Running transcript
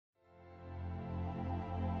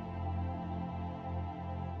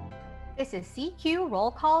This is CQ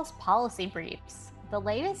Roll Call's Policy Briefs, the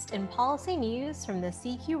latest in policy news from the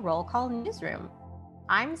CQ Roll Call newsroom.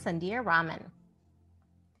 I'm Sandhya Raman.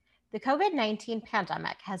 The COVID-19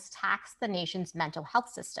 pandemic has taxed the nation's mental health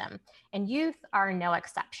system, and youth are no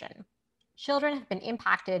exception. Children have been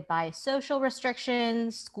impacted by social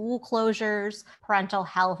restrictions, school closures, parental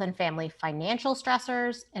health and family financial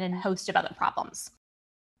stressors, and a host of other problems.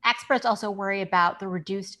 Experts also worry about the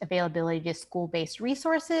reduced availability to school-based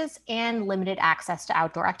resources and limited access to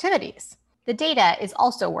outdoor activities. The data is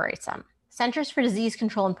also worrisome. Centers for Disease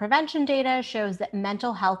Control and Prevention data shows that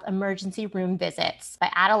mental health emergency room visits by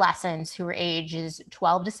adolescents who were ages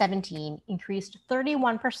 12 to 17 increased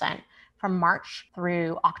 31% from March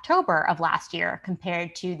through October of last year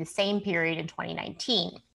compared to the same period in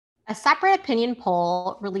 2019. A separate opinion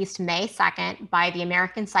poll released May 2nd by the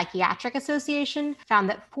American Psychiatric Association found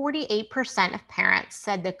that 48% of parents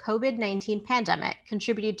said the COVID-19 pandemic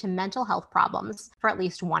contributed to mental health problems for at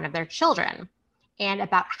least one of their children. And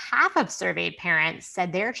about half of surveyed parents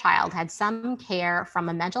said their child had some care from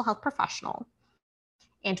a mental health professional.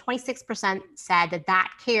 And 26% said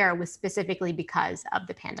that care was specifically because of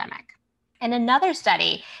the pandemic. And another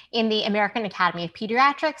study in the American Academy of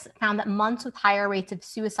Pediatrics found that months with higher rates of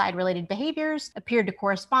suicide-related behaviors appeared to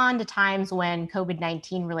correspond to times when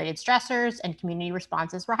COVID-19 related stressors and community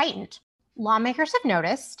responses were heightened. Lawmakers have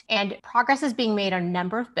noticed, and progress is being made on a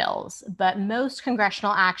number of bills, but most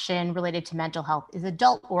congressional action related to mental health is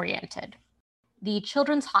adult-oriented. The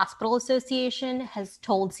Children's Hospital Association has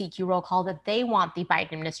told CQ Roll Call that they want the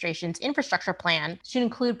Biden administration's infrastructure plan to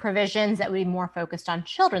include provisions that would be more focused on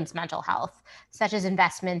children's mental health, such as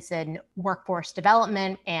investments in workforce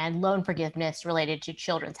development and loan forgiveness related to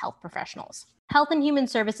children's health professionals. Health and Human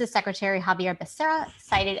Services Secretary Xavier Becerra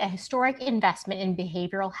cited a historic investment in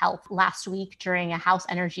behavioral health last week during a House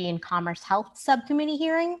Energy and Commerce Health Subcommittee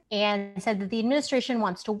hearing, and said that the administration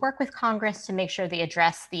wants to work with Congress to make sure they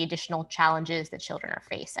address the additional challenges that children are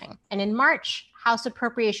facing. And in March, House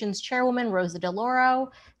Appropriations Chairwoman Rosa DeLauro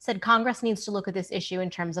said Congress needs to look at this issue in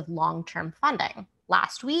terms of long-term funding.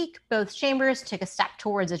 Last week, both chambers took a step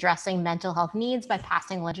towards addressing mental health needs by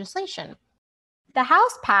passing legislation. The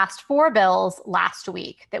House passed 4 bills last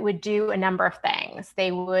week that would do a number of things.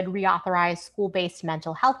 They would reauthorize school-based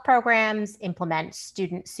mental health programs, implement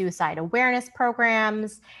student suicide awareness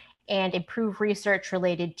programs, and improve research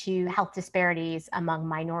related to health disparities among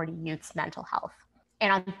minority youth's mental health.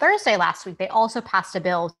 And on Thursday last week, they also passed a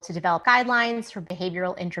bill to develop guidelines for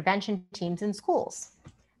behavioral intervention teams in schools.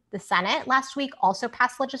 The Senate last week also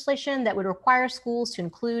passed legislation that would require schools to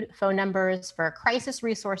include phone numbers for crisis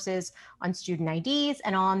resources on student IDs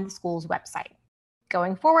and on the school's website.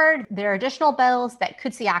 Going forward, there are additional bills that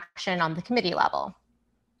could see action on the committee level.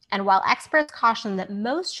 And while experts caution that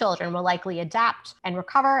most children will likely adapt and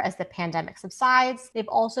recover as the pandemic subsides, they've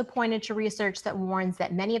also pointed to research that warns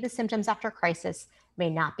that many of the symptoms after crisis may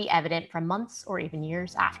not be evident for months or even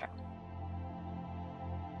years after.